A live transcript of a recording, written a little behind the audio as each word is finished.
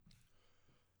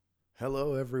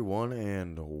Hello, everyone,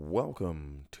 and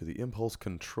welcome to the Impulse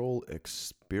Control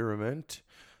Experiment.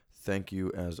 Thank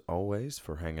you, as always,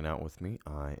 for hanging out with me.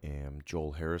 I am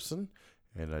Joel Harrison,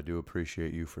 and I do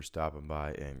appreciate you for stopping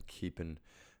by and keeping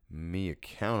me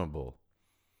accountable.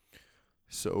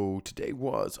 So, today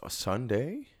was a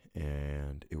Sunday,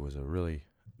 and it was a really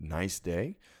nice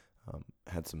day.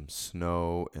 Had some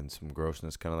snow and some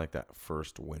grossness, kind of like that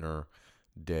first winter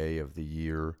day of the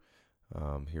year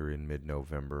here in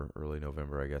mid-November, early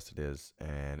November, I guess it is.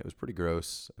 And it was pretty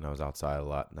gross, and I was outside a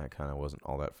lot, and that kind of wasn't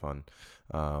all that fun.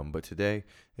 But today,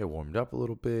 it warmed up a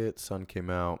little bit, sun came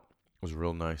out. It was a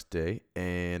real nice day,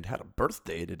 and had a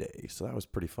birthday today, so that was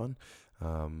pretty fun.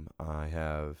 I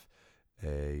have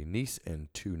a niece and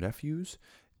two nephews,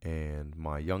 and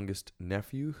my youngest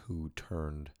nephew, who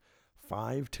turned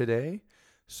 5 today.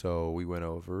 So we went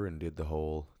over and did the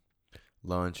whole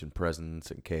lunch and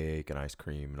presents and cake and ice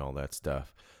cream and all that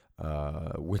stuff.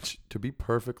 Which, to be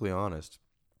perfectly honest,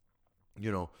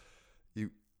 you know, you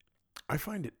I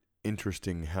find it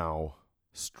interesting how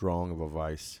strong of a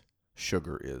vice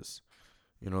sugar is.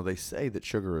 They say that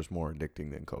sugar is more addicting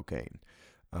than cocaine,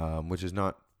 which is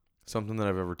not something that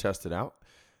I've ever tested out.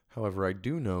 However, I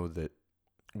do know that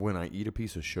when I eat a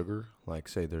piece of sugar, like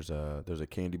say there's a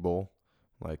candy bowl,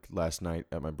 like last night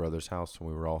at my brother's house when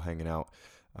we were all hanging out,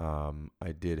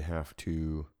 I did have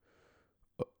to,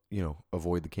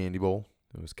 avoid the candy bowl.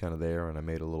 It was kind of there, and I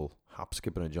made a little hop,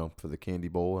 skip, and a jump for the candy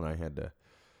bowl, and I had to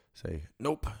say,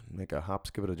 nope, make a hop,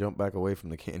 skip, and a jump back away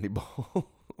from the candy bowl,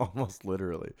 almost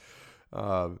literally.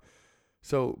 But,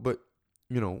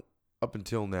 up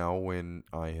until now when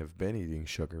I have been eating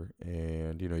sugar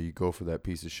and, you go for that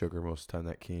piece of sugar, most of the time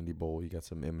that candy bowl, you got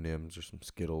some M&Ms or some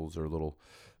Skittles or a little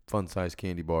fun-sized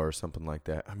candy bar or something like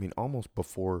that. I mean, almost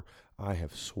before I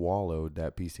have swallowed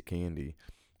that piece of candy,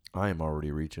 I am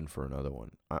already reaching for another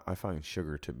one. I find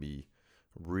sugar to be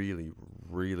really,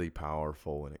 really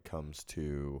powerful when it comes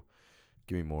to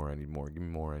give me more, I need more, give me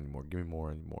more, I need more, give me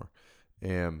more, I need more.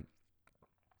 And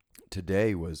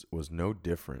today was no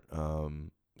different.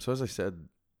 So as I said,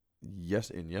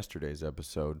 in yesterday's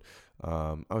episode,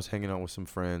 I was hanging out with some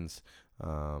friends.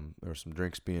 There were some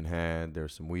drinks being had. There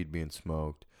was some weed being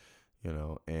smoked,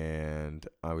 and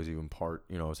I was even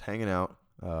I was hanging out,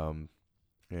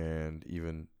 and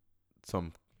even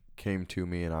some came to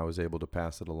me, and I was able to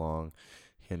pass it along,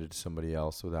 hand it to somebody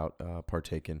else without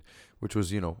partaking, which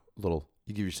was, you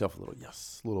give yourself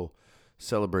a little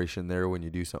celebration there when you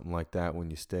do something like that.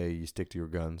 When you stick to your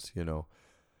guns,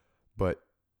 but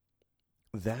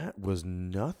that was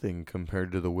nothing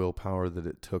compared to the willpower that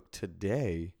it took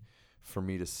today for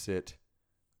me to sit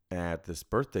at this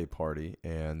birthday party.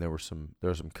 And there were some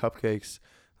cupcakes.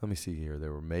 Let me see here.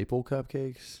 There were maple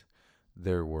cupcakes.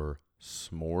 There were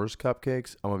s'mores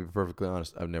cupcakes. I'm gonna be perfectly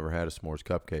honest. I've never had a s'mores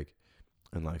cupcake,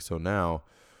 and so now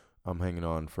I'm hanging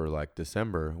on for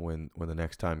December when the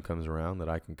next time comes around that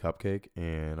I can cupcake,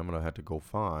 and I'm gonna have to go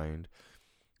find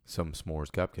some s'mores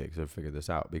cupcakes. I've figured this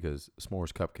out because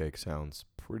s'mores cupcake sounds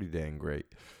pretty dang great.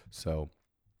 So,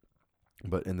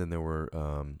 and then there were,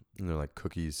 like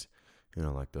cookies,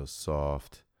 like those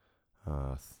soft,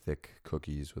 thick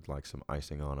cookies with some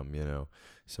icing on them.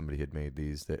 Somebody had made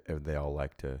these that they all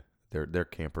like to, they're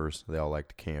campers. They all like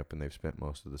to camp, and they've spent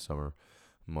most of the summer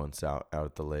months out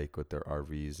at the lake with their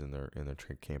RVs and their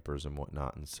campers and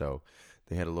whatnot. And so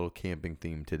they had a little camping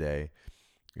theme today.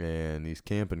 And these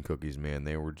camping cookies, man,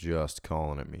 they were just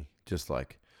calling at me, just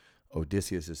like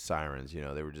Odysseus' sirens.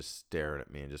 They were just staring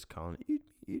at me and just calling,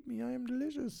 eat me, I am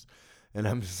delicious. And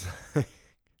I'm just like,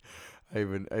 I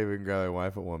even grabbed my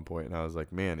wife at one point, and I was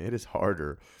like, man, it is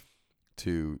harder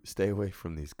to stay away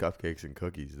from these cupcakes and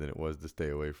cookies than it was to stay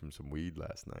away from some weed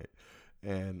last night.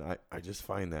 And I just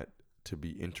find that to be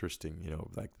interesting,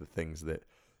 like the things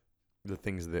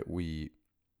that we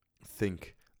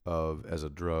think of as a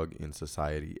drug in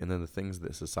society, and then the things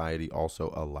that society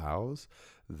also allows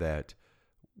that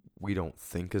we don't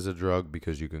think is a drug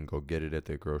because you can go get it at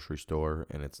the grocery store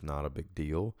and it's not a big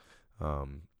deal.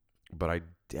 But I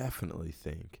definitely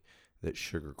think that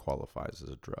sugar qualifies as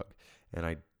a drug, and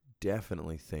I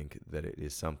definitely think that it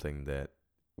is something that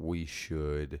we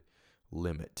should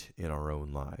limit in our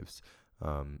own lives.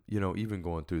 Even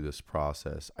going through this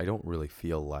process, I don't really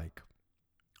feel like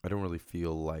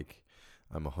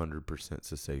I'm 100%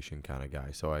 cessation kind of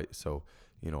guy. So I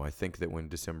think that when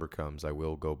December comes, I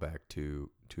will go back to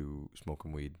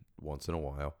smoking weed once in a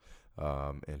while,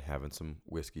 and having some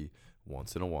whiskey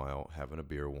once in a while, having a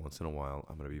beer once in a while.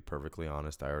 I'm going to be perfectly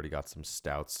honest. I already got some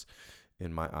stouts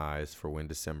in my eyes for when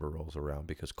December rolls around,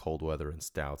 because cold weather and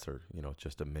stouts are,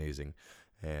 just amazing.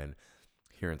 And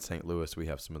here in St. Louis, we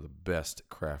have some of the best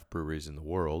craft breweries in the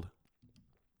world.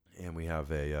 and we have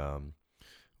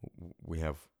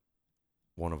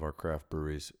one of our craft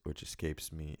breweries, which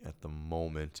escapes me at the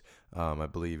moment. I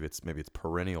believe it's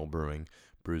Perennial Brewing,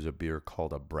 brews a beer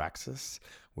called Abraxas,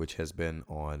 which has been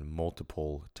on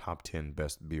multiple top 10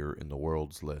 best beer in the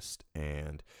world's list.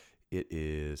 And it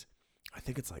is, I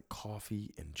think it's like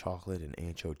coffee and chocolate and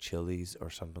ancho chilies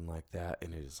or something like that.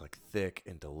 And it is like thick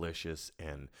and delicious.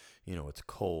 And, it's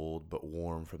cold but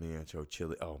warm from the ancho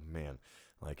chili. Oh, man.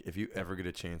 Like, if you ever get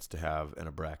a chance to have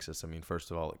an Abraxas, I mean,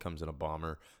 first of all, it comes in a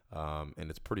bomber, and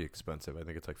it's pretty expensive. I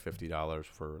think it's like $50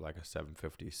 for like a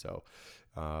 750. So,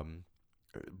 um,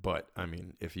 but I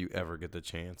mean, if you ever get the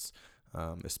chance,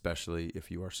 especially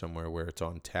if you are somewhere where it's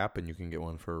on tap and you can get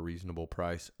one for a reasonable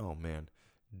price, oh man,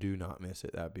 do not miss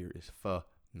it. That beer is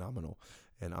phenomenal,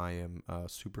 and I am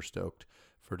super stoked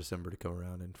for December to come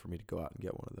around and for me to go out and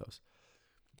get one of those.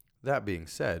 That being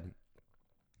said,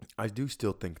 I do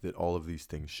still think that all of these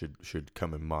things should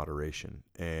come in moderation,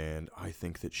 and I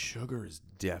think that sugar is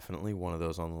definitely one of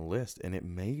those on the list, and it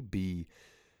may be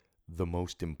the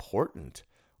most important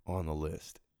on the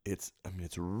list. It's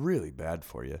really bad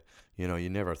for you. You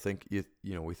never think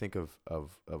we think of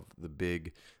the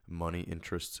big money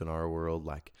interests in our world,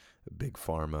 like big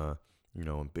pharma,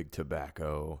 and big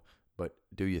tobacco. But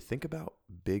do you think about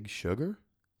big sugar?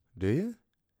 Do you?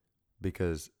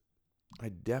 Because I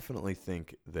definitely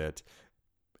think that,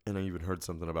 and I even heard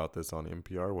something about this on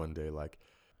NPR one day, like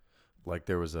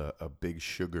there was a big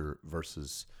sugar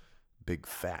versus big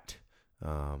fat,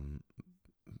 um,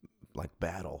 like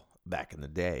battle back in the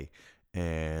day.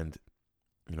 And,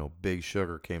 big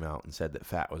sugar came out and said that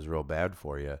fat was real bad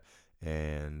for you.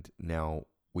 And now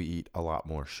we eat a lot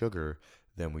more sugar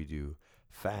than we do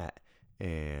fat.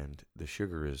 And the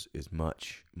sugar is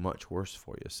much, much worse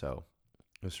for you. So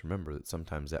just remember that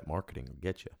sometimes that marketing will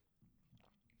get you.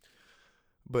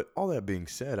 But all that being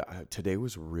said, today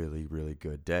was a really, really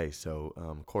good day. So,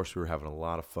 of course, we were having a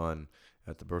lot of fun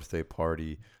at the birthday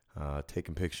party,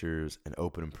 taking pictures and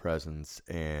opening presents.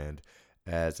 And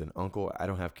as an uncle, I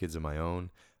don't have kids of my own.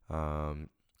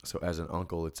 So as an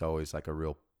uncle, it's always like a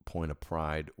real point of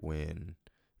pride when,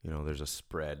 there's a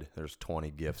spread, there's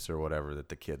 20 gifts or whatever that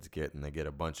the kids get, and they get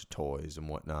a bunch of toys and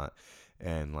whatnot.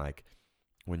 And like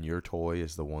when your toy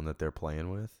is the one that they're playing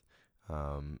with, I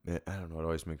don't know, it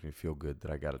always makes me feel good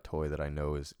that I got a toy that I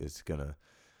know is going to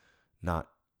not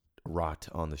rot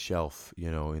on the shelf,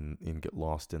 and get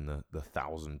lost in the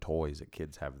 1,000 toys that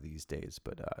kids have these days.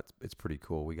 But it's pretty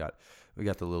cool. We got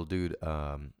the little dude,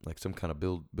 like some kind of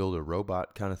build a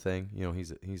robot kind of thing.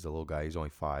 He's a little guy. He's only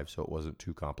 5, so it wasn't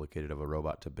too complicated of a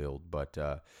robot to build. But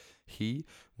he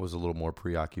was a little more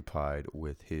preoccupied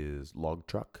with his log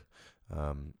truck.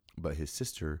 But his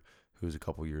sister, who's a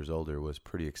couple years older, was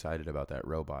pretty excited about that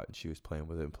robot, and she was playing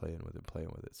with it and playing with it and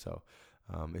playing with it. So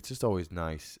it's just always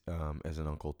nice as an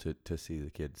uncle to see the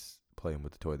kids playing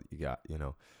with the toy that you got.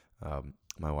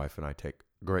 My wife and I take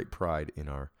great pride in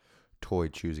our toy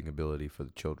choosing ability for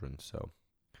the children, so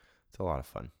it's a lot of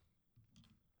fun.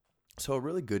 So a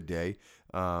really good day.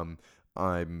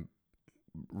 I'm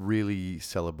really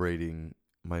celebrating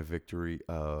my victory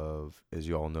of, as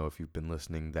you all know, if you've been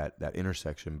listening, that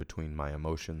intersection between my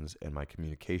emotions and my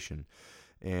communication,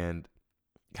 and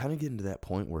kind of getting to that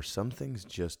point where some things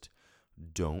just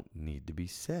don't need to be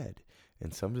said,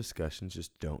 and some discussions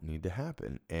just don't need to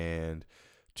happen. And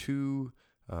two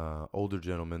older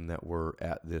gentlemen that were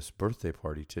at this birthday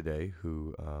party today,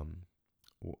 who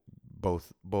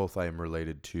both I am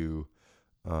related to,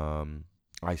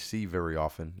 I see very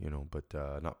often,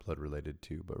 but not blood related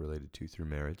to, but related to through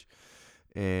marriage.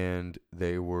 And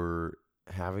they were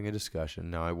having a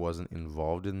discussion. Now, I wasn't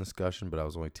involved in the discussion, but I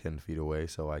was only 10 feet away,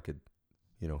 so I could,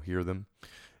 hear them.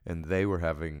 And they were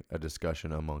having a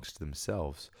discussion amongst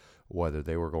themselves whether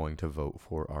they were going to vote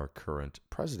for our current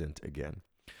president again.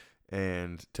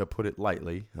 And to put it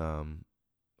lightly, not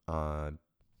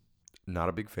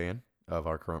a big fan of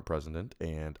our current president,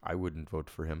 and I wouldn't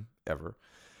vote for him ever.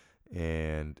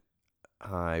 And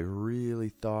I really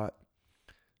thought,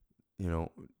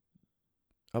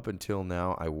 up until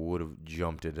now, I would have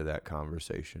jumped into that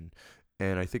conversation.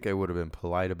 And I think I would have been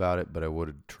polite about it, but I would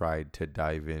have tried to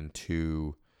dive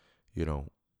into,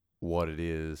 what it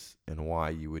is and why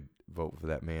you would vote for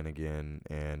that man again,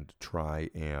 and try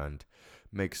and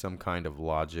make some kind of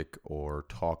logic or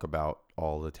talk about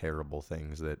all the terrible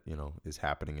things that, is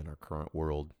happening in our current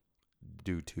world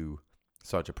due to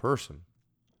such a person.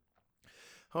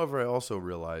 However, I also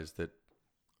realized that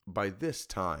by this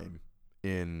time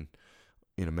in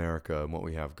America and what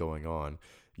we have going on,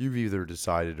 you've either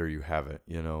decided or you haven't.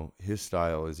 His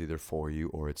style is either for you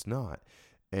or it's not.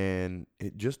 And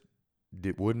it just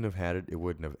it wouldn't have had it. It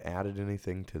wouldn't have added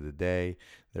anything to the day.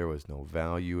 There was no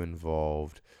value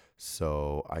involved.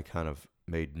 So I kind of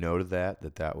made note of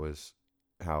that was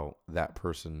how that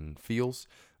person feels,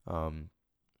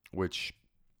 which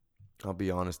I'll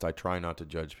be honest, I try not to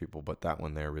judge people, but that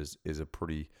one there is a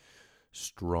pretty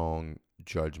strong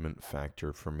judgment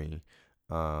factor for me.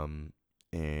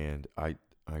 And I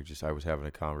was having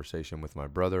a conversation with my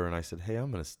brother, and I said, "Hey,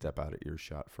 I'm going to step out of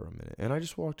earshot for a minute." And I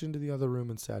just walked into the other room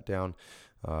and sat down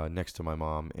next to my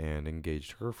mom and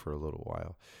engaged her for a little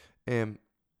while. And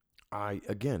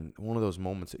again, one of those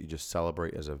moments that you just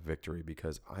celebrate as a victory,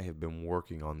 because I have been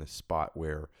working on this spot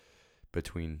where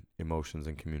between emotions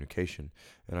and communication.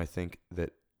 And I think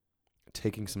that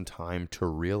taking some time to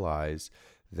realize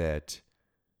that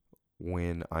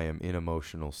when I am in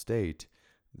emotional state,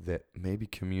 that maybe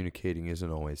communicating isn't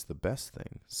always the best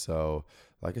thing. So,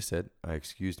 like I said, I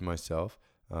excused myself.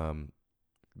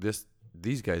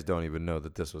 These guys don't even know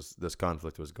that this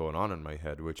conflict was going on in my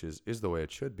head, which is the way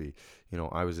it should be.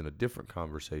 I was in a different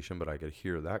conversation, but I could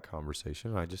hear that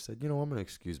conversation. And I just said, I'm going to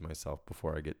excuse myself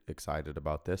before I get excited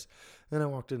about this. And I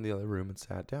walked in the other room and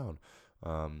sat down,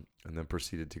 and then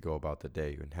proceeded to go about the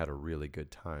day and had a really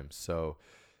good time. So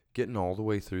getting all the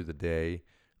way through the day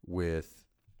with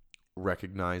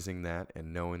recognizing that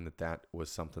and knowing that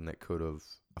was something that could have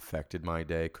affected my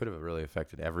day, could have really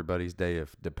affected everybody's day,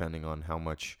 if depending on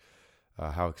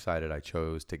how excited I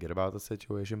chose to get about the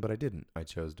situation, but I didn't. I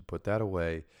chose to put that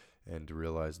away and to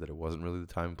realize that it wasn't really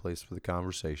the time and place for the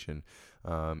conversation.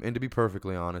 And to be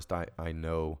perfectly honest, I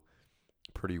know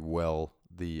pretty well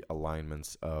the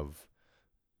alignments of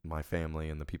my family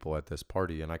and the people at this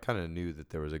party, and I kind of knew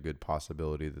that there was a good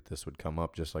possibility that this would come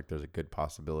up, just like there's a good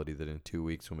possibility that in 2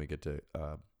 weeks when we get to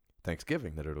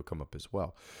Thanksgiving that it'll come up as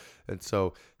well. And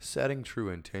so setting true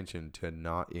intention to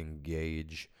not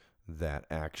engage that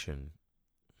action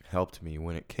helped me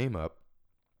when it came up.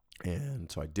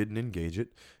 And so I didn't engage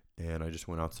it, and I just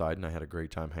went outside and I had a great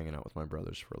time hanging out with my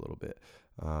brothers for a little bit,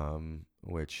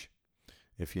 which,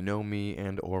 if you know me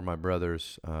and or my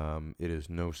brothers, it is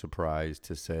no surprise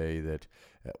to say that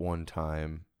at one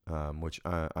time, which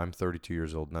I'm 32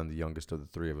 years old and I'm the youngest of the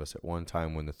three of us, at one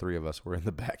time when the three of us were in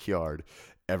the backyard,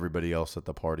 everybody else at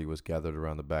the party was gathered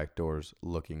around the back doors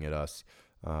looking at us,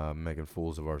 making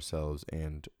fools of ourselves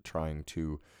and trying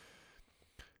to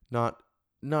not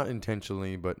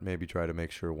intentionally, but maybe try to make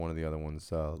sure one of the other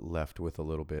ones left with a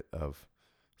little bit of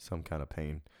some kind of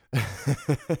pain.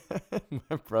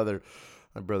 My brother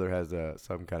has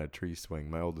some kind of tree swing.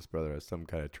 My oldest brother has some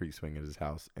kind of tree swing at his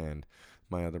house, and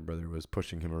my other brother was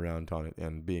pushing him around on it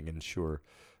and being unsure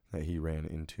that he ran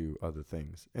into other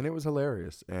things. And it was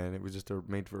hilarious, and it was just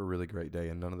made for a really great day,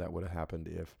 and none of that would have happened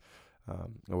if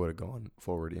I would have gone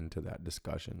forward into that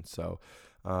discussion. So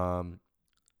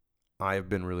I've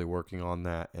been really working on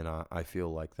that, and I feel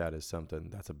like that is something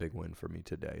that's a big win for me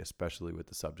today, especially with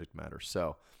the subject matter.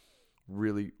 So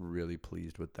really, really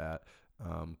pleased with that.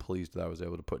 Pleased that I was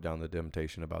able to put down the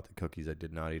temptation about the cookies. I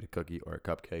did not eat a cookie or a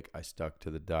cupcake. I stuck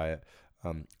to the diet.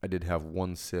 I did have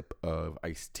one sip of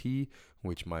iced tea,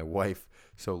 which my wife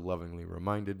so lovingly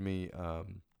reminded me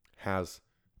has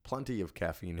plenty of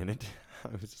caffeine in it.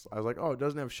 I was like, oh, it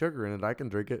doesn't have sugar in it. I can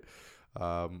drink it.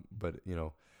 But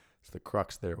it's the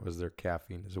crux there was their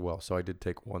caffeine as well. So I did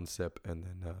take one sip and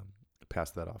then pass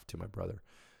that off to my brother,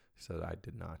 so that I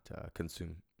did not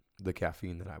consume the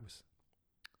caffeine that I was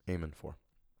aiming for,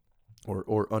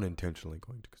 or unintentionally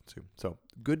going to consume. So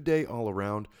good day all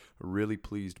around. Really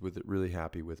pleased with it. Really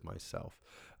happy with myself.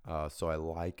 So I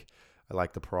like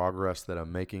the progress that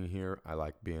I'm making here. I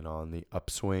like being on the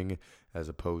upswing as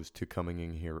opposed to coming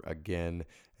in here again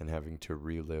and having to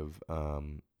relive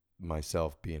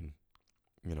myself being,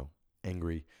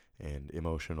 angry and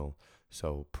emotional.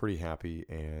 So pretty happy,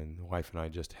 and the wife and I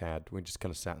we just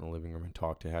kind of sat in the living room and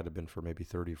talked. It had to have been for maybe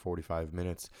 30, 45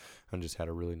 minutes and just had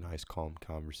a really nice, calm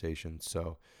conversation.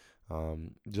 So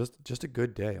just a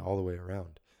good day all the way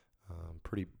around.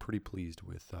 Pretty pleased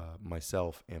with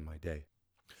myself and my day.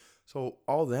 So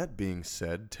all that being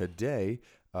said, today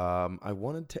I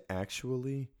wanted to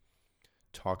actually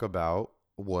talk about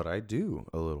what I do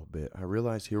a little bit. I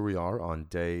realize here we are on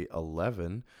day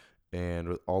 11, and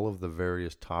with all of the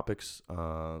various topics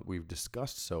we've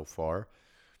discussed so far,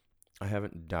 I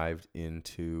haven't dived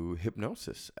into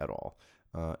hypnosis at all.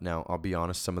 Now, I'll be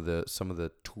honest, some of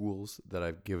the tools that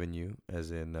I've given you, as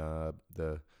in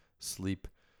the sleep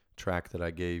track that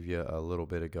I gave you a little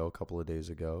bit ago, a couple of days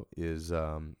ago, is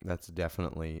that's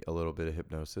definitely a little bit of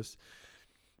hypnosis.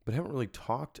 But I haven't really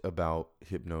talked about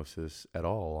hypnosis at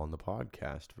all on the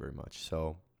podcast very much.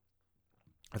 So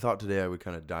I thought today I would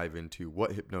kind of dive into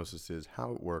what hypnosis is,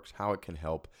 how it works, how it can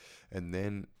help, and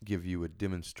then give you a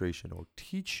demonstration or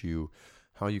teach you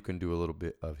how you can do a little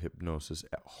bit of hypnosis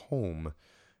at home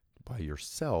by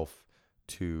yourself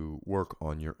to work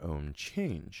on your own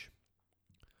change.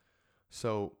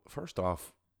 So, first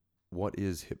off, what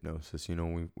is hypnosis?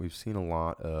 We've seen a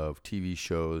lot of TV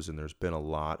shows, and there's been a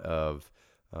lot of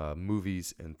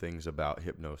movies and things about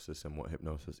hypnosis and what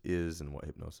hypnosis is and what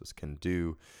hypnosis can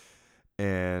do.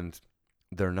 And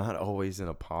they're not always in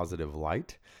a positive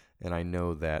light. And I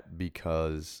know that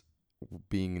because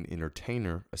being an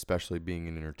entertainer, especially being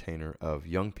an entertainer of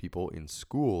young people in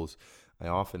schools, I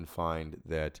often find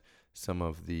that some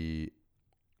of the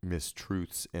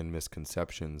mistruths and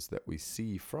misconceptions that we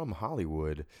see from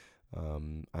Hollywood,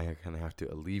 I kind of have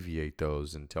to alleviate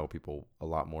those and tell people a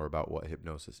lot more about what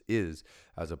hypnosis is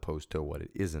as opposed to what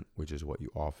it isn't, which is what you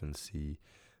often see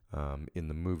in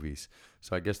the movies.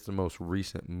 So I guess the most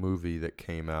recent movie that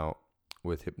came out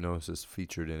with hypnosis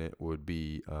featured in it would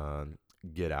be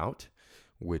Get Out,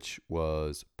 which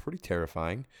was pretty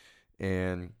terrifying,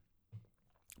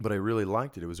 but I really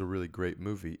liked it. It was a really great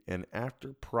movie. And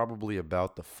after probably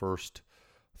about the first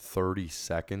 30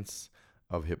 seconds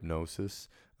of hypnosis,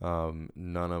 none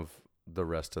of the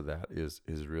rest of that is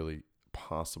really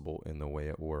possible in the way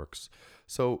it works.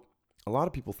 So a lot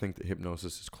of people think that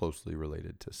hypnosis is closely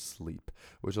related to sleep,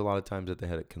 which a lot of times at the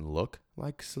head it can look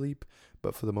like sleep,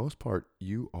 but for the most part,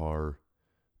 you are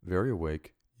very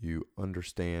awake. You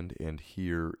understand and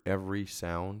hear every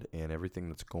sound and everything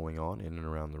that's going on in and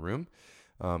around the room.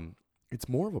 It's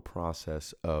more of a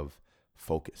process of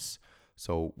focus.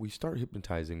 So we start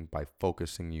hypnotizing by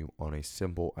focusing you on a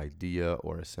simple idea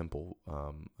or a simple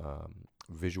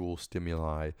visual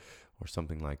stimuli or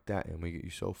something like that. And we get you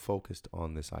so focused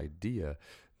on this idea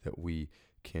that we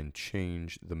can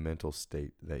change the mental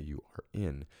state that you are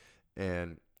in.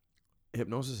 And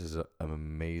hypnosis is an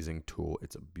amazing tool.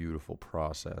 It's a beautiful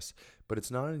process, but it's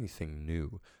not anything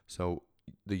new. So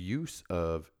the use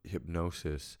of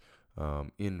hypnosis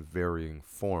in varying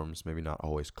forms, maybe not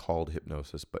always called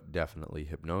hypnosis, but definitely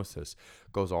hypnosis,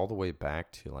 goes all the way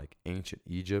back to like ancient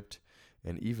Egypt,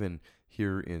 and even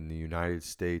here in the United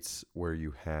States, where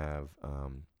you have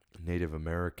Native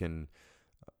American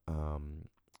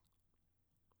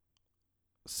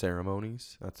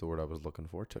ceremonies. That's the word I was looking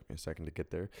for. It took me a second to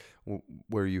get there.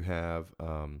 Where you have,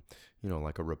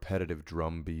 like a repetitive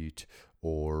drum beat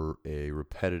or a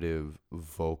repetitive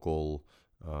vocal,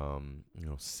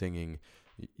 singing.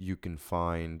 You can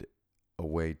find a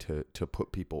way to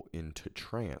put people into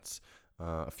trance.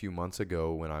 A few months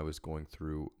ago, when I was going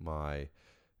through my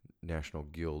National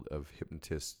Guild of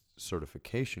Hypnotists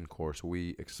certification course,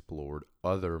 we explored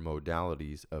other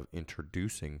modalities of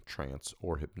introducing trance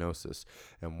or hypnosis,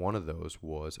 and one of those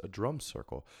was a drum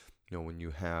circle. When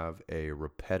you have a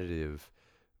repetitive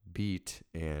beat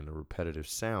and a repetitive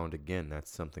sound, again, that's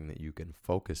something that you can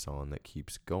focus on that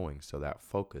keeps going, so that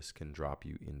focus can drop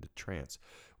you into trance,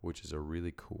 which is a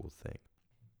really cool thing.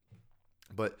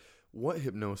 But what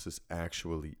hypnosis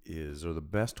actually is, or the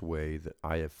best way that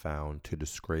I have found to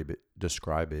describe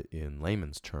it in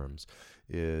layman's terms,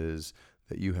 is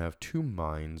that you have two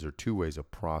minds or two ways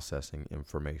of processing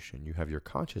information. You have your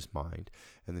conscious mind,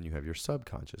 and then you have your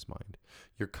subconscious mind.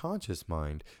 Your conscious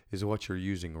mind is what you're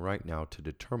using right now to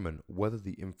determine whether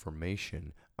the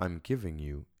information I'm giving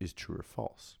you is true or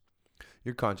false.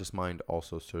 Your conscious mind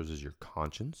also serves as your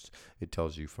conscience. It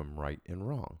tells you from right and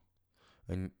wrong.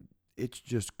 And it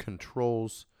just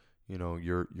controls,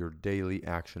 your daily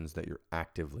actions that you're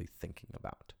actively thinking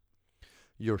about.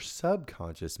 Your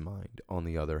subconscious mind, on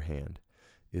the other hand,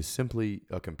 is simply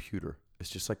a computer. It's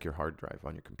just like your hard drive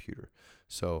on your computer.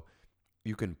 So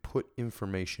you can put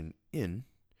information in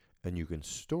and you can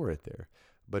store it there,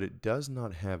 but it does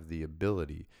not have the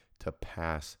ability to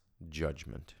pass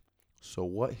judgment. So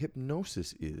what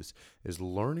hypnosis is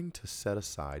learning to set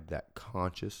aside that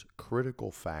conscious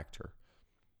critical factor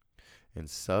and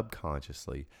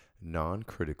subconsciously,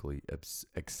 non-critically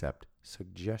accept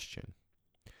suggestion.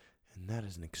 And that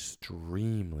is an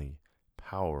extremely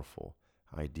powerful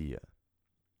idea.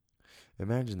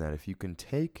 Imagine that if you can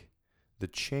take the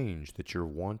change that you're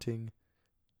wanting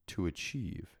to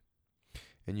achieve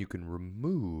and you can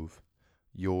remove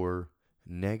your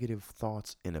negative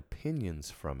thoughts and opinions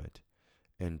from it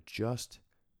and just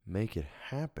make it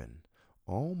happen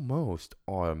almost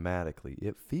automatically.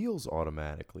 It feels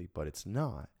automatically, but it's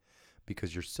not,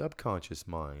 because your subconscious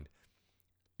mind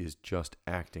is just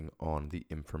acting on the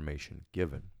information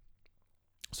given.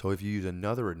 So if you use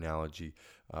another analogy,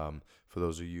 for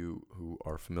those of you who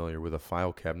are familiar with a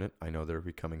file cabinet, I know they're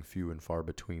becoming few and far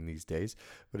between these days,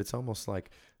 but it's almost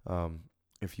like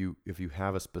if you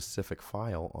have a specific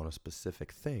file on a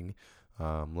specific thing,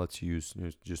 let's use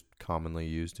just commonly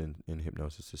used in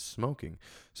hypnosis is smoking.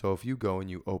 So if you go and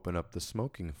you open up the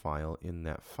smoking file in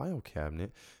that file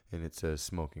cabinet, and it says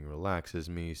smoking relaxes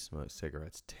me,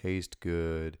 cigarettes taste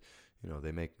good,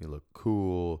 they make me look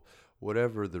cool,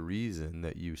 whatever the reason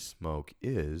that you smoke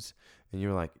is, and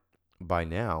you're like, by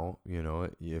now,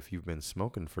 if you've been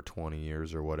smoking for 20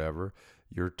 years or whatever,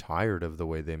 you're tired of the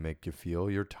way they make you feel.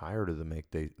 You're tired of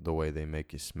the way they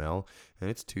make you smell. And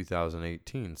it's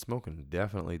 2018. Smoking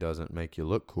definitely doesn't make you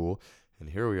look cool. And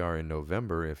here we are in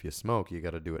November. If you smoke, you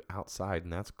got to do it outside,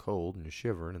 and that's cold, and you're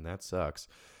shivering, and that sucks.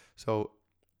 So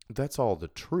that's all the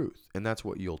truth. And that's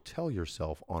what you'll tell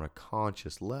yourself on a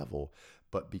conscious level.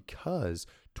 But because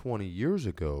 20 years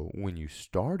ago, when you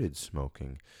started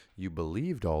smoking, you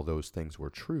believed all those things were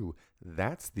true,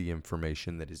 that's the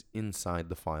information that is inside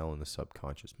the file in the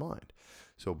subconscious mind.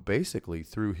 So basically,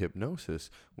 through hypnosis,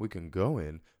 we can go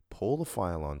in, pull the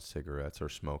file on cigarettes or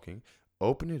smoking,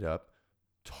 open it up,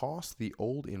 toss the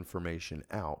old information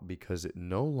out because it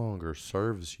no longer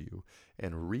serves you,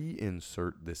 and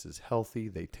reinsert this is healthy,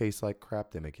 they taste like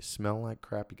crap, they make you smell like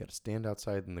crap, you got to stand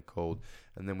outside in the cold,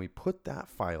 and then we put that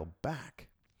file back.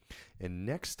 And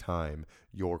next time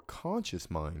your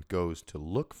conscious mind goes to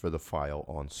look for the file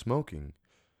on smoking,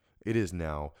 it is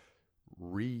now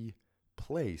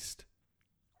replaced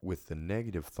with the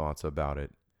negative thoughts about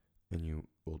it, and you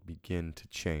will begin to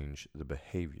change the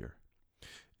behavior.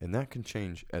 And that can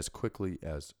change as quickly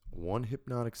as one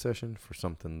hypnotic session for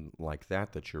something like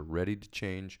that you're ready to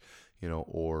change,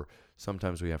 or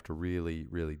sometimes we have to really,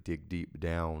 really dig deep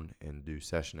down and do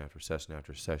session after session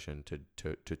after session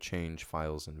to change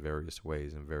files in various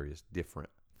ways, in various different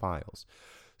files.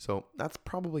 So that's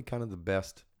probably kind of the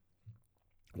best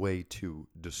way to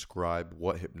describe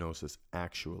what hypnosis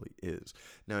actually is.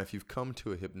 Now, if you've come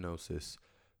to a hypnosis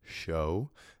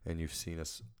show and you've seen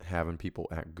us having people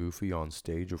act goofy on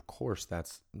stage, of course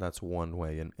that's one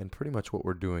way, and pretty much what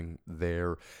we're doing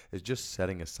there is just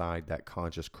setting aside that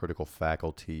conscious critical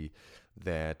faculty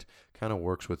that kind of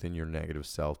works within your negative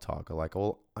self-talk, like,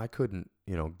 well, I couldn't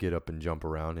get up and jump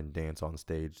around and dance on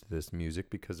stage to this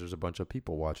music because there's a bunch of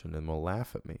people watching and will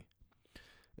laugh at me.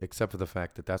 Except for the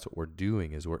fact that that's what we're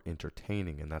doing, is we're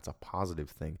entertaining, and that's a positive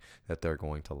thing, that they're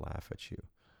going to laugh at you.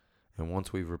 And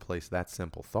once we've replaced that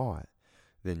simple thought,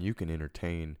 then you can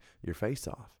entertain your face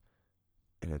off.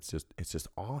 And it's just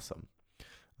awesome.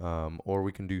 Or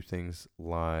we can do things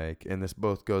like, and this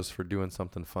both goes for doing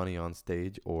something funny on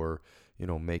stage or,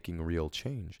 making real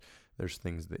change. There's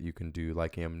things that you can do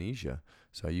like amnesia.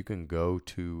 So you can go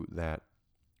to that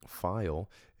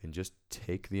file and just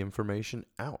take the information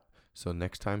out. So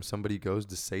next time somebody goes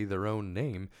to say their own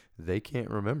name, they can't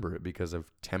remember it because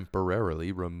I've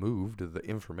temporarily removed the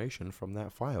information from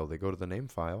that file. They go to the name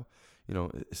file,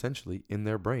 essentially in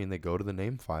their brain, they go to the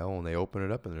name file and they open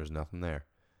it up and there's nothing there,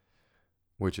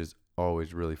 which is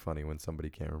always really funny when somebody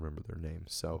can't remember their name.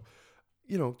 So,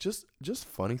 just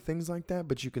funny things like that.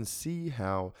 But you can see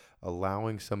how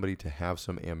allowing somebody to have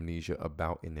some amnesia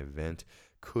about an event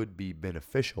could be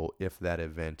beneficial if that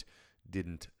event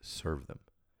didn't serve them.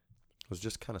 Was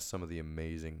just kind of some of the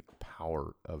amazing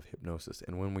power of hypnosis.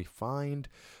 And when we find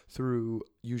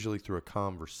usually through a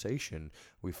conversation,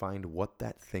 we find what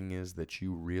that thing is that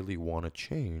you really want to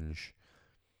change,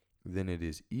 then it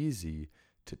is easy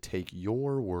to take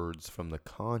your words from the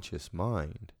conscious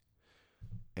mind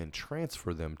and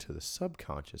transfer them to the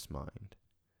subconscious mind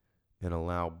and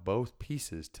allow both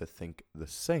pieces to think the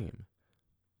same.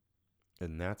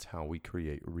 And that's how we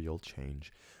create real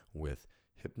change with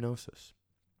hypnosis.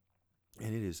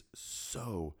 And it is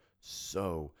so,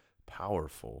 so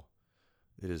powerful.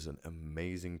 It is an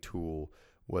amazing tool,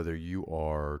 whether you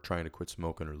are trying to quit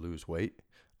smoking or lose weight.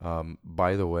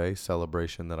 By the way,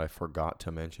 celebration that I forgot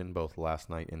to mention both last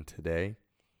night and today.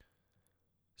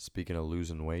 Speaking of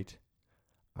losing weight,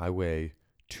 I weigh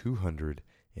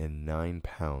 209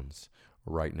 pounds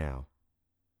right now.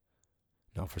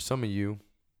 Now, for some of you,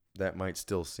 that might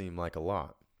still seem like a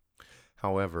lot.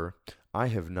 However, I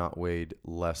have not weighed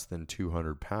less than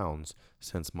 200 pounds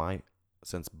since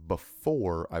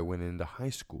before I went into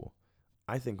high school.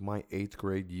 I think my 8th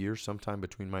grade year, sometime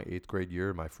between my 8th grade year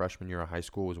and my freshman year of high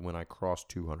school, was when I crossed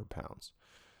 200 pounds.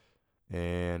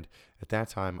 And at that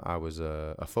time, I was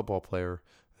a football player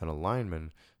and a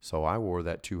lineman, so I wore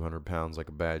that 200 pounds like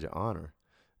a badge of honor.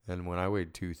 And when I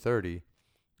weighed 230,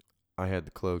 I had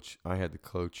the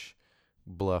coach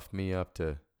bluff me up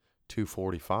to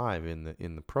 245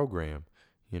 in the program,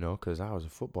 because I was a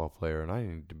football player and I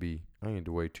needed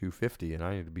to weigh 250 and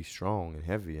I needed to be strong and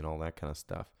heavy and all that kind of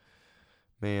stuff.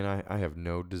 Man, I have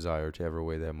no desire to ever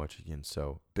weigh that much again.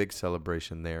 So big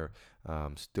celebration there.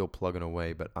 Still plugging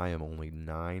away, but I am only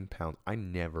 9 pounds. I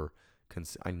never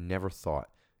thought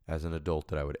as an adult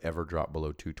that I would ever drop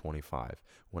below 225.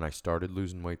 When I started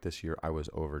losing weight this year, I was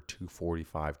over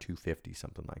 245, 250,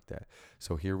 something like that.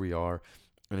 So here we are.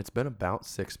 And it's been about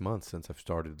 6 months since I've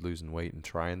started losing weight and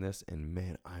trying this. And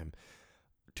man,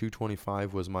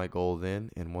 225 was my goal then,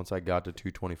 and once I got to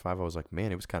 225, I was like,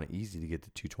 man, it was kind of easy to get to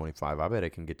 225. I bet I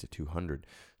can get to 200.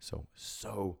 So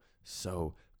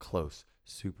close.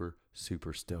 Super,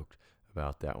 super stoked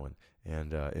about that one.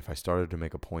 And if I started to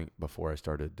make a point before I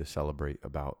started to celebrate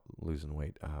about losing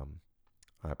weight,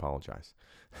 I apologize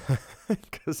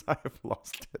because I have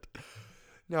lost it.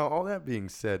 Now, all that being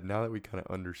said, now that we kind of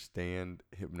understand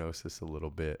hypnosis a little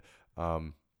bit,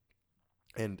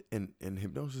 and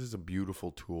hypnosis is a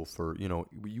beautiful tool for,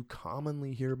 you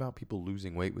commonly hear about people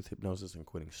losing weight with hypnosis and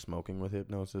quitting smoking with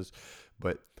hypnosis,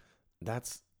 but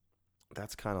that's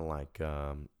kind of like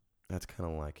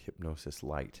hypnosis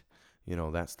light.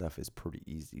 That stuff is pretty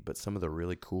easy, but some of the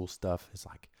really cool stuff is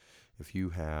like if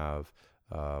you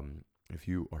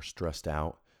are stressed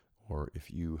out, or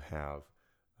if you have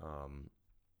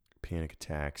panic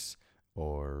attacks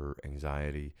or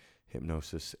anxiety,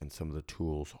 hypnosis and some of the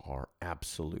tools are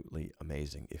absolutely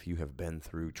amazing. If you have been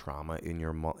through trauma in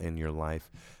your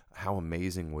life, how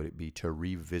amazing would it be to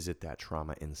revisit that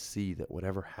trauma and see that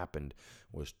whatever happened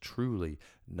was truly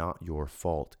not your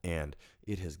fault, and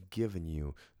it has given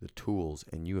you the tools,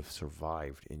 and you have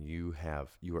survived, and you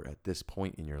are at this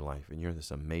point in your life, and you're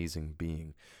this amazing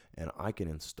being, and I can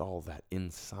install that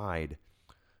inside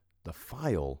the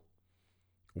file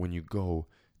when you go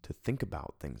to think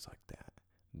about things like that.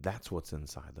 That's what's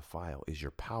inside the file, is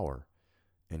your power,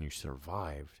 and you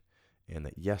survived, and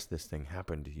that yes, this thing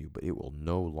happened to you, but it will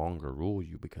no longer rule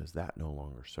you because that no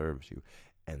longer serves you.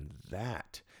 And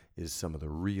that is some of the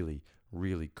really,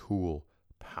 really cool,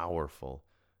 powerful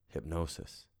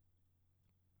hypnosis.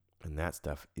 And that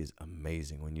stuff is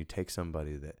amazing. When you take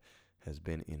somebody that has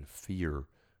been in fear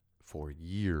for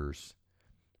years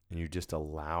and you just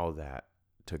allow that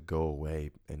to go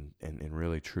away and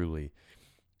really truly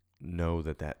know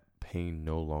that pain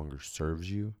no longer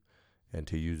serves you, and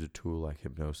to use a tool like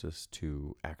hypnosis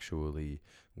to actually,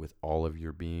 with all of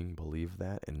your being, believe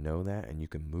that and know that, and you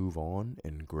can move on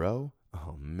and grow.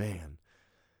 Oh man,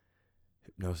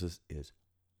 hypnosis is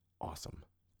awesome.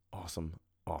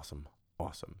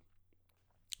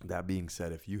 That being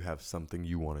said, if you have something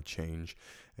you want to change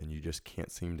and you just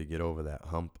can't seem to get over that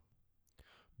hump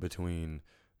between,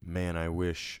 man, I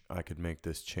wish I could make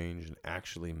this change, and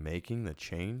actually making the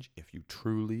change, if you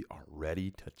truly are ready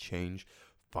to change,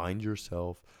 find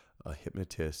yourself a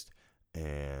hypnotist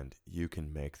and you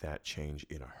can make that change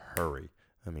in a hurry.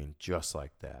 I mean, just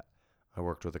like that. I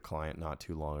worked with a client not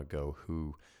too long ago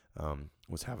who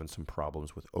was having some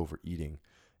problems with overeating,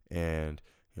 and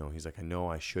he's like, I know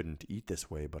I shouldn't eat this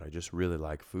way, but I just really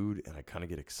like food, and I kind of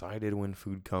get excited when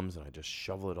food comes, and I just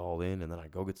shovel it all in, and then I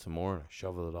go get some more, and I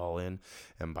shovel it all in,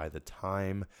 and by the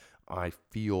time I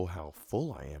feel how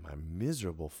full I am, I'm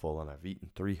miserable full, and I've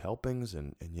eaten 3 helpings,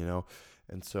 and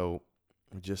so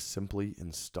I just simply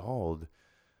installed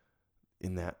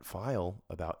in that file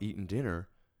about eating dinner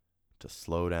to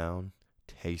slow down,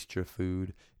 taste your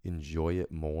food, enjoy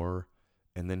it more,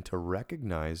 and then to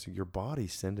recognize your body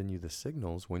sending you the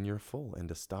signals when you're full, and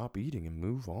to stop eating and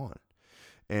move on.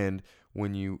 And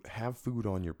when you have food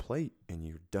on your plate and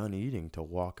you're done eating, to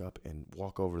walk up and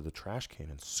walk over to the trash can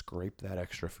and scrape that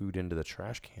extra food into the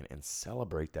trash can and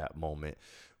celebrate that moment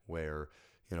where,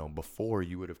 before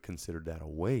you would have considered that a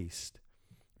waste,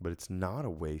 but it's not a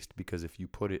waste, because if you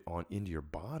put it on into your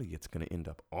body, it's going to end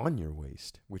up on your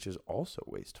waist, which is also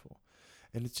wasteful.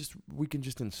 And it's just, we can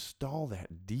just install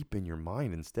that deep in your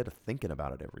mind instead of thinking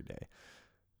about it every day.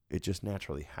 It just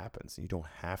naturally happens. You don't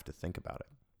have to think about it.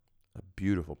 A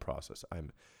beautiful process.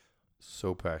 I'm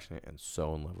so passionate and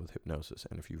so in love with hypnosis.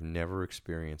 And if you've never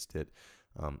experienced it,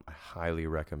 I highly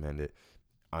recommend it.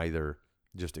 Either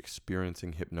just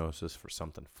experiencing hypnosis for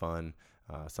something fun.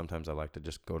 Sometimes I like to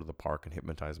just go to the park and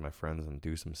hypnotize my friends and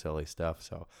do some silly stuff.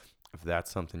 So if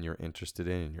that's something you're interested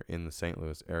in and you're in the St.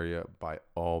 Louis area, by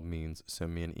all means,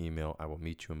 send me an email. I will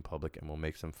meet you in public and we'll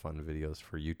make some fun videos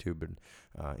for YouTube and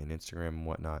Instagram and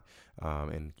whatnot.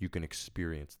 And you can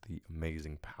experience the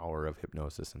amazing power of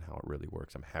hypnosis and how it really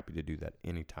works. I'm happy to do that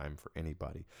anytime for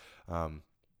anybody.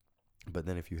 But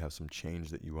then if you have some change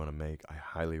that you want to make, I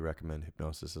highly recommend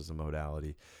hypnosis as a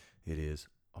modality. It is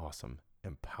awesome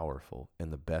and powerful.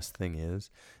 And the best thing is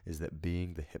that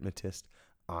being the hypnotist,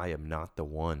 I am not the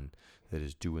one that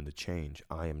is doing the change.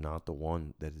 I am not the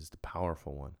one that is the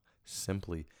powerful one.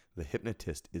 simply, the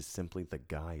hypnotist is simply the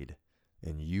guide,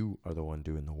 and you are the one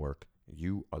doing the work.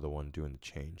 You are the one doing the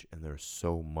change. And there's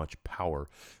so much power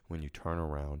when you turn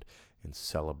around and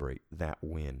celebrate that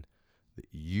win, that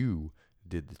you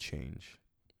did the change,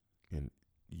 and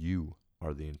you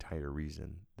are the entire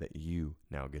reason that you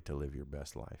now get to live your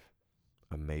best life.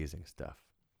 Amazing stuff.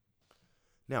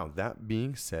 Now, that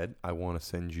being said, I want to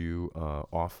send you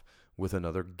off with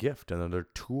another gift, another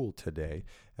tool today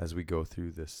as we go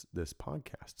through this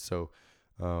podcast. So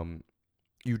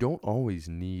you don't always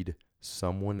need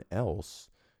someone else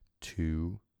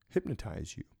to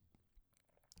hypnotize you.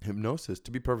 Hypnosis,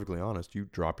 to be perfectly honest, you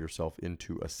drop yourself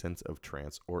into a sense of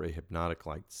trance or a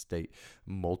hypnotic-like state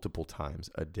multiple times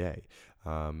a day.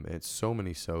 It's so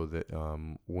many so that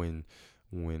when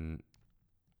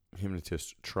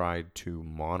hypnotists tried to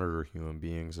monitor human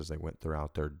beings as they went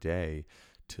throughout their day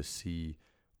to see,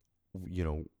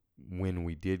 when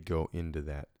we did go into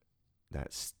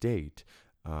that state,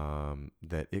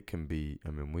 that it can be,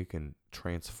 we can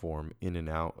transform in and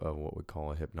out of what we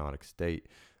call a hypnotic state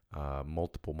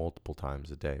multiple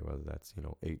times a day, whether that's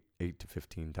 8 to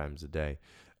 15 times a day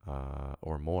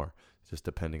or more, just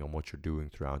depending on what you're doing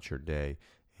throughout your day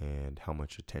and how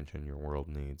much attention your world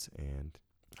needs and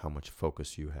how much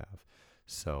focus you have.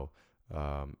 So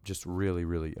just really,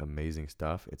 really amazing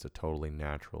stuff. It's a totally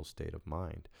natural state of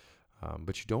mind,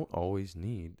 but you don't always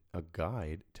need a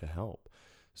guide to help.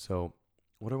 So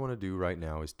what I want to do right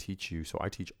now is teach you. So I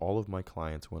teach all of my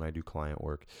clients when I do client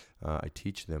work. I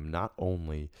teach them I not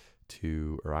only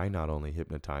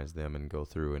hypnotize them and go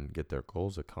through and get their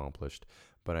goals accomplished,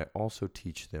 but I also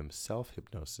teach them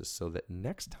self-hypnosis so that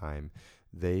next time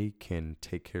they can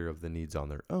take care of the needs on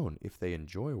their own. If they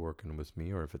enjoy working with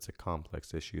me, or if it's a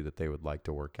complex issue that they would like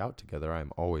to work out together,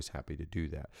 I'm always happy to do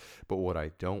that. But what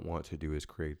I don't want to do is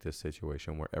create this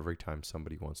situation where every time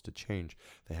somebody wants to change,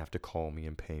 they have to call me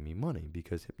and pay me money,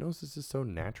 because hypnosis is so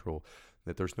natural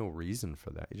that there's no reason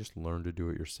for that. You just learn to do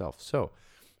it yourself. So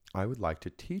I would like to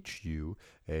teach you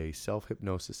a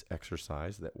self-hypnosis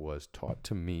exercise that was taught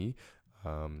to me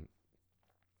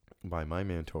by my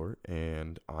mentor,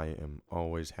 and I am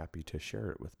always happy to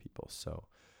share it with people. So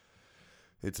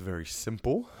it's very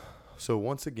simple. So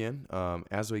once again,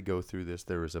 as we go through this,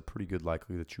 there is a pretty good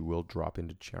likelihood that you will drop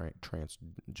into trance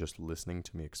just listening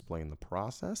to me explain the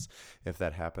process. If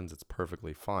that happens, it's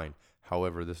perfectly fine.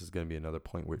 However, this is going to be another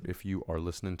point where if you are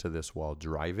listening to this while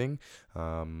driving,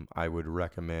 I would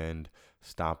recommend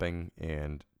stopping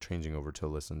and changing over to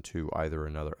listen to either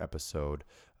another episode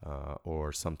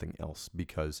or something else,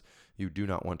 because you do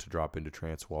not want to drop into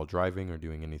trance while driving or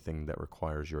doing anything that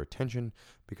requires your attention,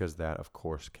 because that, of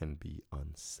course, can be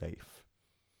unsafe.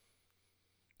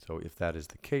 So if that is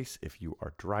the case, if you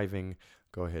are driving,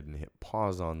 go ahead and hit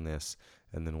pause on this,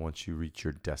 and then once you reach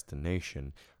your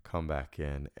destination, come back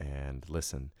in and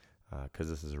listen, because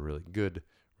this is a really good,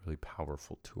 really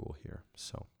powerful tool here.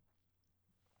 So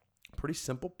pretty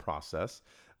simple process.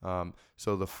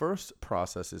 So the first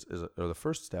process or the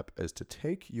first step is to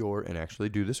take and actually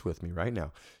do this with me right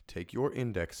now. Take your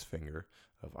index finger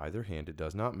of either hand, it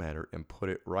does not matter, and put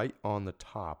it right on the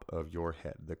top of your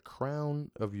head, the crown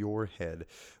of your head,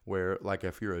 where, like,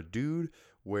 if you're a dude,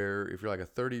 if you're like a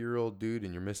 30-year-old dude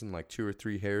and you're missing like 2 or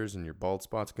 3 hairs and your bald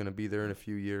spot's going to be there in a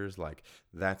few years, like,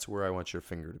 that's where I want your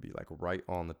finger to be, like right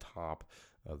on the top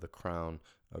of the crown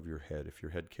of your head. If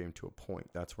your head came to a point,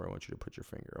 that's where I want you to put your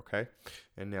finger, okay?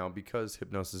 And now, because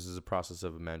hypnosis is a process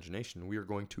of imagination, we are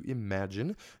going to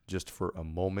imagine just for a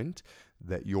moment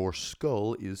that your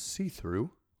skull is see-through,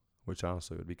 which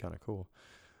honestly would be kind of cool.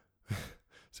 So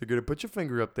you're going to put your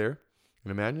finger up there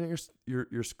and imagine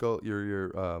your skull,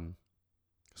 your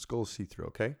skull is see-through,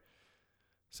 okay?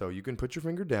 So you can put your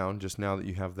finger down just now that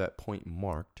you have that point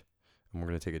marked, and we're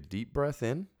going to take a deep breath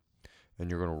in. And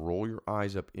you're going to roll your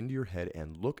eyes up into your head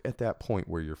and look at that point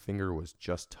where your finger was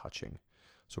just touching.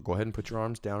 So go ahead and put your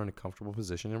arms down in a comfortable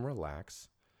position and relax.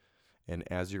 And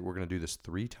we're going to do this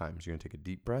 3 times. You're going to take a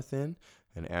deep breath in.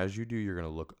 And as you do, you're going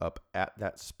to look up at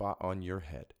that spot on your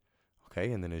head.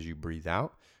 Okay. And then as you breathe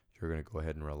out, you're going to go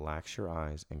ahead and relax your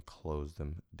eyes and close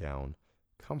them down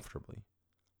comfortably.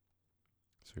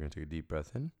 So you're going to take a deep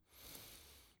breath in.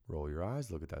 Roll your eyes.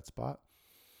 Look at that spot.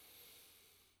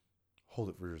 Hold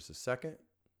it for just a second.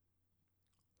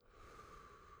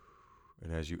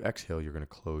 And as you exhale, you're going to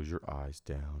close your eyes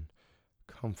down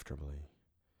comfortably.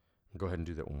 Go ahead and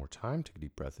do that one more time. Take a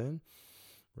deep breath in.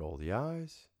 Roll the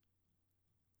eyes.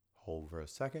 Hold for a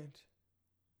second.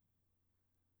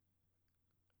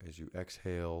 As you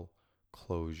exhale,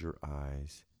 close your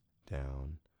eyes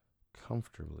down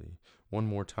comfortably. One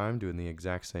more time, doing the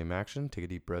exact same action. Take a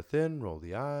deep breath in. Roll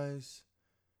the eyes.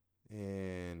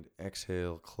 And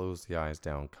exhale, close the eyes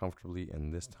down comfortably,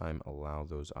 and this time allow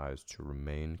those eyes to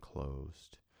remain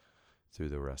closed through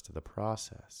the rest of the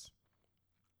process.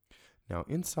 Now,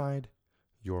 inside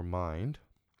your mind,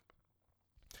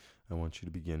 I want you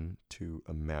to begin to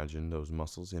imagine those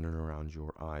muscles in and around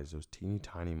your eyes, those teeny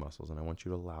tiny muscles, and I want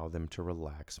you to allow them to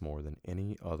relax more than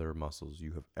any other muscles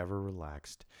you have ever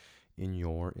relaxed in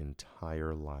your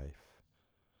entire life.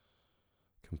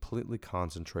 Completely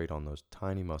concentrate on those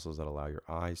tiny muscles that allow your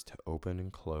eyes to open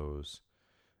and close,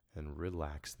 and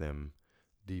relax them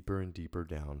deeper and deeper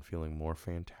down, feeling more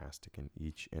fantastic in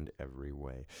each and every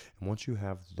way. And once you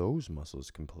have those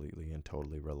muscles completely and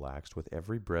totally relaxed, with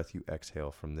every breath you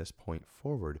exhale from this point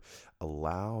forward,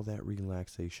 allow that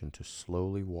relaxation to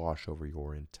slowly wash over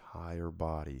your entire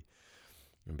body.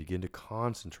 And begin to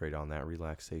concentrate on that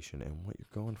relaxation. And what you're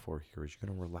going for here is you're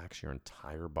going to relax your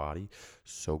entire body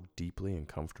so deeply and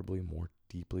comfortably, more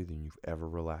deeply than you've ever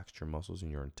relaxed your muscles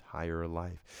in your entire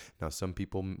life. Now, some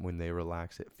people, when they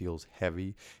relax, it feels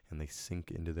heavy and they sink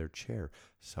into their chair.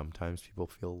 Sometimes people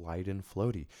feel light and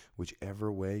floaty.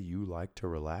 Whichever way you like to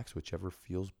relax, whichever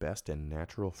feels best and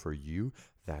natural for you,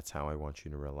 that's how I want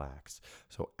you to relax.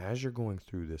 So as you're going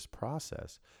through this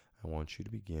process, I want you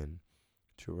to begin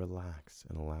to relax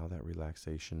and allow that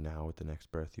relaxation now with the next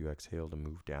breath you exhale to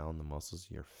move down the muscles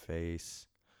of your face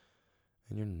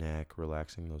and your neck,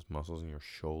 relaxing those muscles in your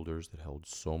shoulders that held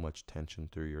so much tension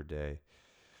through your day.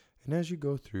 And as you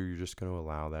go through, you're just going to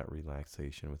allow that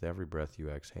relaxation with every breath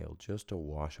you exhale just to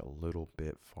wash a little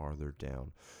bit farther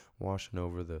down, washing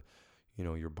over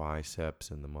your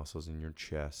biceps and the muscles in your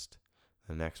chest.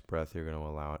 The next breath, you're going to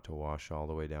allow it to wash all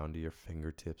the way down to your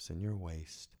fingertips and your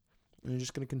waist. And you're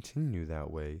just going to continue that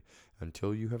way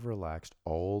until you have relaxed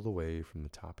all the way from the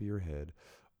top of your head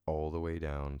all the way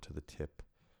down to the tip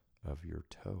of your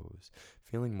toes,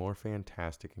 feeling more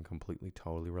fantastic and completely,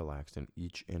 totally relaxed in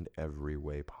each and every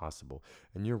way possible.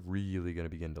 And you're really going to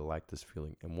begin to like this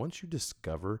feeling. And once you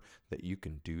discover that you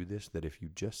can do this, that if you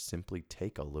just simply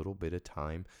take a little bit of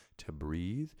time to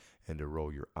breathe and to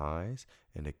roll your eyes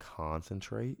and to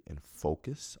concentrate and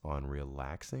focus on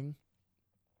relaxing,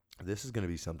 this is going to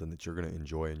be something that you're going to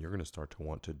enjoy and you're going to start to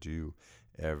want to do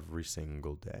every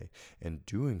single day. And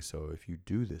doing so, if you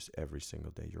do this every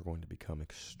single day, you're going to become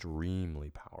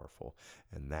extremely powerful.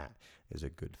 And that is a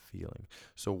good feeling.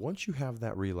 So once you have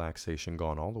that relaxation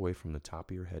gone all the way from the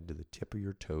top of your head to the tip of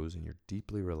your toes and you're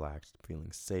deeply relaxed,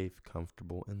 feeling safe,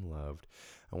 comfortable, and loved,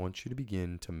 I want you to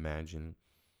begin to imagine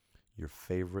your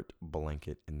favorite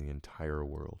blanket in the entire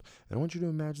world. And I want you to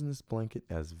imagine this blanket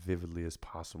as vividly as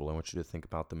possible. I want you to think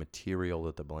about the material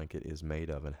that the blanket is made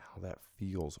of and how that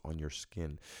feels on your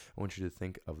skin. I want you to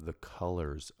think of the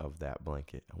colors of that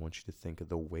blanket. I want you to think of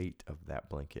the weight of that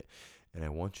blanket. And I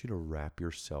want you to wrap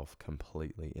yourself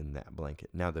completely in that blanket.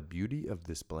 Now, the beauty of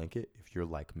this blanket, if you're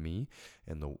like me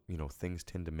and things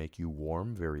tend to make you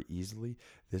warm very easily,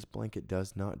 this blanket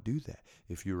does not do that.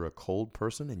 If you're a cold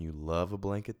person and you love a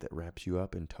blanket that wraps you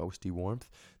up in toasty warmth,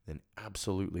 then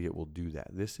absolutely it will do that.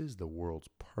 This is the world's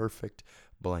perfect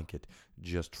blanket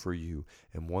just for you.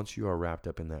 And once you are wrapped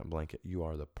up in that blanket, you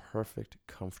are the perfect,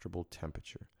 comfortable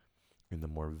temperature. And the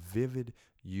more vivid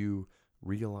you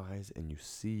realize and you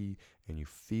see and you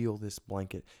feel this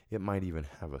blanket, it might even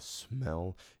have a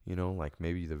smell, like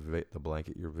maybe the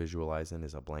blanket you're visualizing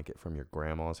is a blanket from your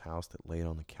grandma's house that laid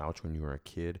on the couch when you were a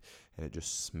kid, and it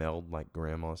just smelled like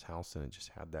grandma's house and it just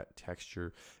had that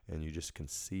texture, and you just can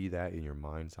see that in your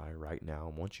mind's eye right now.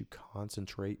 And once you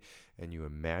concentrate and you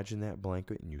imagine that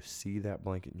blanket and you see that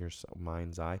blanket in your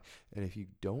mind's eye, and if you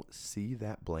don't see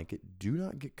that blanket, do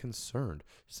not get concerned.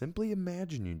 Simply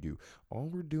imagine you do. All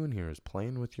we're doing here is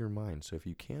playing with your mind. So if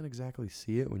you can't exactly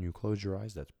see it when you close your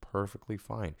eyes, that's perfectly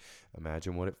fine.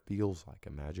 Imagine what it feels like.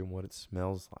 Imagine what it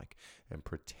smells like, and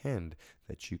pretend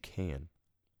that you can.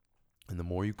 And the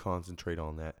more you concentrate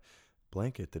on that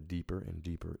blanket, the deeper and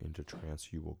deeper into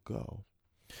trance you will go.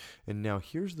 And now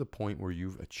here's the point where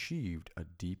you've achieved a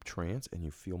deep trance and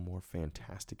you feel more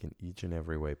fantastic in each and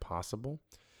every way possible.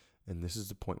 And this is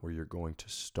the point where you're going to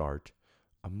start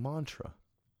a mantra.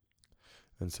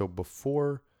 And so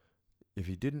if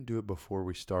you didn't do it before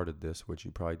we started this, which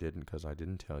you probably didn't because I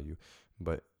didn't tell you,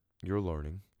 but you're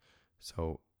learning.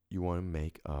 So you want to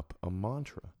make up a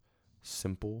mantra.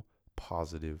 Simple,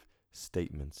 positive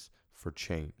statements for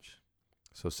change.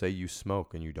 So say you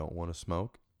smoke and you don't want to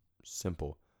smoke.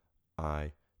 Simple.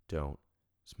 I don't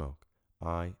smoke.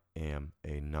 I am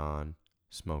a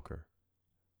non-smoker.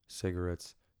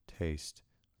 Cigarettes taste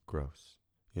gross.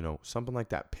 Something like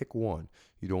that. Pick one.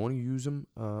 You don't want to use them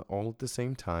all at the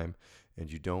same time,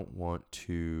 and you don't want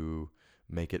to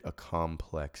make it a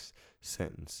complex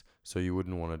sentence. So you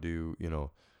wouldn't want to do,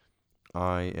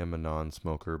 I am a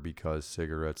non-smoker because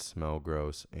cigarettes smell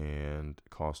gross and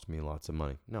cost me lots of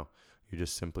money. No, you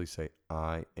just simply say,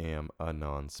 I am a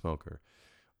non-smoker.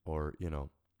 Or,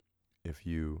 if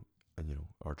you,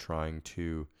 are trying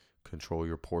to control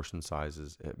your portion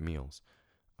sizes at meals,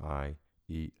 I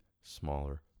eat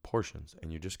smaller portions.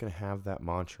 And you're just going to have that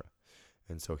mantra.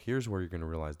 And so here's where you're going to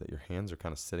realize that your hands are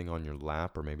kind of sitting on your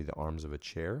lap or maybe the arms of a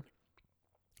chair,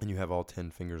 and you have all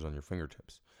 10 fingers on your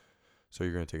fingertips. So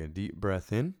you're going to take a deep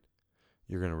breath in.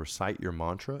 You're going to recite your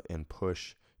mantra and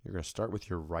push. You're going to start with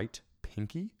your right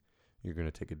pinky. You're going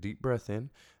to take a deep breath in,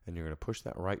 and you're going to push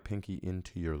that right pinky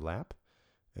into your lap.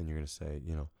 And you're going to say,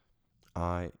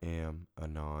 I am a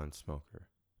non-smoker.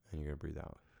 And you're going to breathe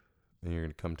out. And you're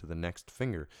going to come to the next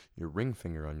finger, your ring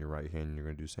finger on your right hand, and you're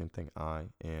going to do the same thing. I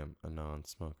am a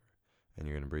non-smoker. And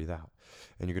you're going to breathe out.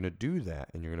 And you're going to do that,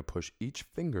 and you're going to push each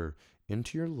finger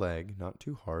into your leg, not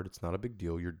too hard. It's not a big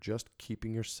deal. You're just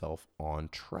keeping yourself on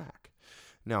track.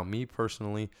 Now, me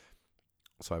personally,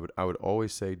 so I would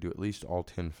always say do at least all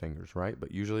 10 fingers, right?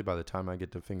 But usually by the time I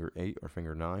get to finger 8 or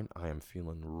finger 9, I am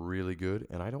feeling really good,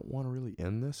 and I don't want to really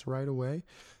end this right away.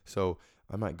 So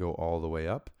I might go all the way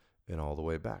up and all the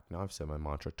way back. Now I've said my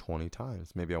mantra 20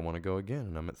 times. Maybe I want to go again,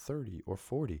 and I'm at 30 or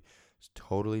 40. It's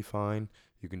totally fine.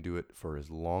 You can do it for as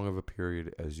long of a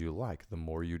period as you like. The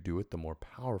more you do it, the more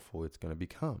powerful it's going to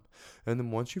become. And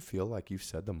then once you feel like you've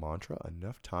said the mantra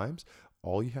enough times,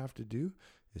 all you have to do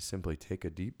is simply take a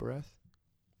deep breath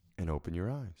and open your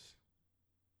eyes.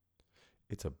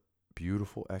 It's a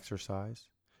beautiful exercise,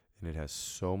 and it has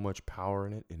so much power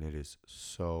in it, and it is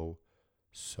so,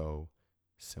 so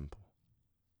simple.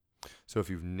 So if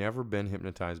you've never been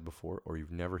hypnotized before, or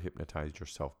you've never hypnotized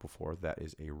yourself before, that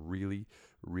is a really,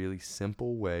 really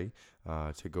simple way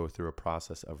to go through a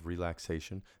process of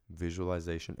relaxation,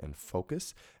 visualization, and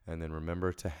focus. And then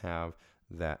remember to have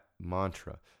that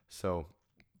mantra. So,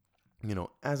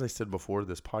 as I said before,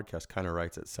 this podcast kind of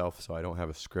writes itself, so I don't have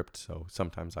a script. So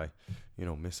sometimes I,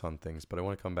 miss on things. But I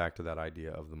want to come back to that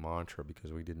idea of the mantra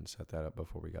because we didn't set that up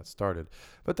before we got started.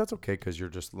 But that's okay because you're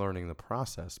just learning the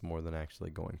process more than actually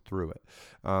going through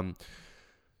it.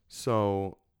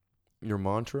 So your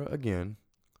mantra, again,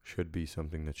 should be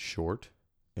something that's short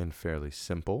and fairly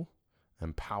simple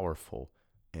and powerful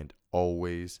and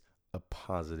always a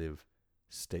positive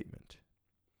statement.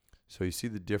 So you see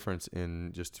the difference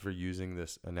in, just for using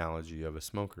this analogy of a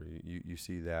smoker, you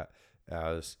see that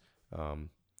as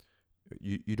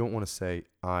you don't want to say,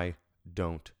 I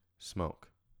don't smoke,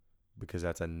 because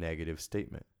that's a negative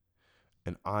statement.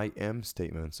 And I am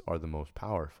statements are the most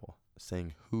powerful,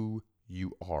 saying who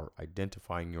you are,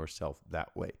 identifying yourself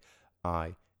that way.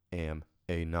 I am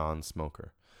a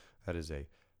non-smoker. That is a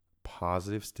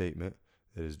positive statement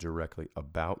that is directly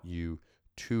about you,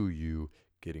 to you,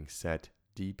 getting set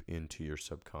deep into your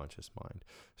subconscious mind.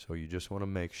 So you just want to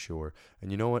make sure.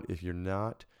 And you know what? If you're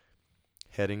not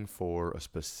heading for a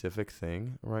specific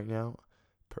thing right now,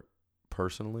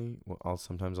 personally,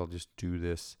 sometimes I'll just do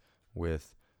this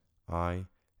with I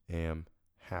am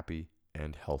happy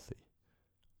and healthy.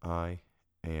 I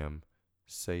am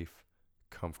safe,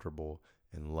 comfortable,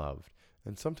 and loved.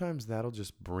 And sometimes that'll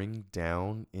just bring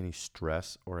down any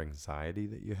stress or anxiety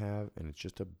that you have, and it's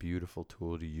just a beautiful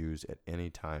tool to use at any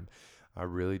time. I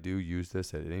really do use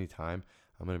this at any time.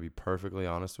 I'm going to be perfectly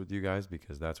honest with you guys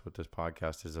because that's what this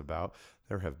podcast is about.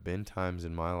 There have been times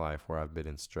in my life where I've been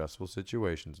in stressful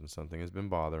situations and something has been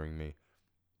bothering me,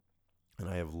 and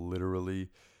I have literally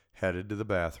headed to the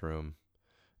bathroom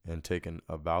and taken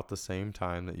about the same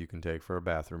time that you can take for a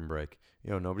bathroom break.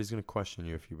 Nobody's going to question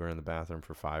you if you were in the bathroom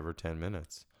for 5 or 10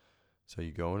 minutes. So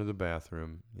you go into the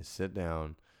bathroom, you sit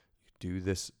down, you do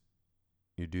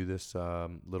this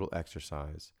little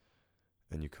exercise,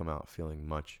 and you come out feeling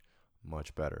much,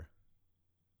 much better.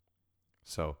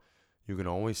 So you can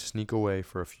always sneak away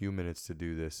for a few minutes to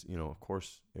do this. Of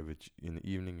course, if it's in the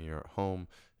evening and you're at home,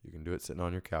 you can do it sitting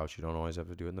on your couch. You don't always have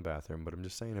to do it in the bathroom. But I'm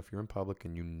just saying, if you're in public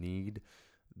and you need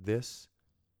this,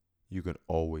 you can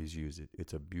always use it.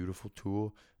 It's a beautiful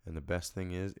tool, and the best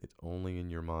thing is it's only in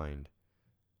your mind.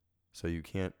 So you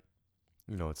can't,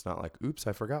 it's not like, oops,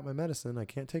 I forgot my medicine. I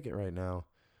can't take it right now,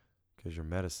 because your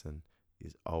medicine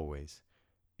is always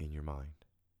in your mind.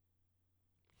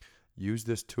 Use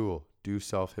this tool. Do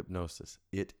self-hypnosis.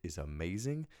 It is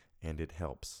amazing, and it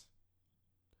helps.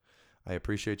 I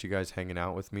appreciate you guys hanging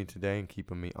out with me today and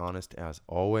keeping me honest as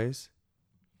always.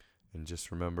 And just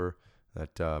remember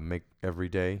that make every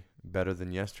day better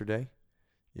than yesterday.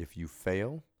 If you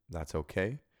fail, that's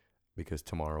okay, because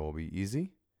tomorrow will be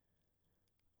easy.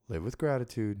 Live with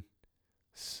gratitude.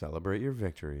 Celebrate your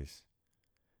victories.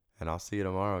 and I'll see you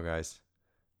tomorrow, guys.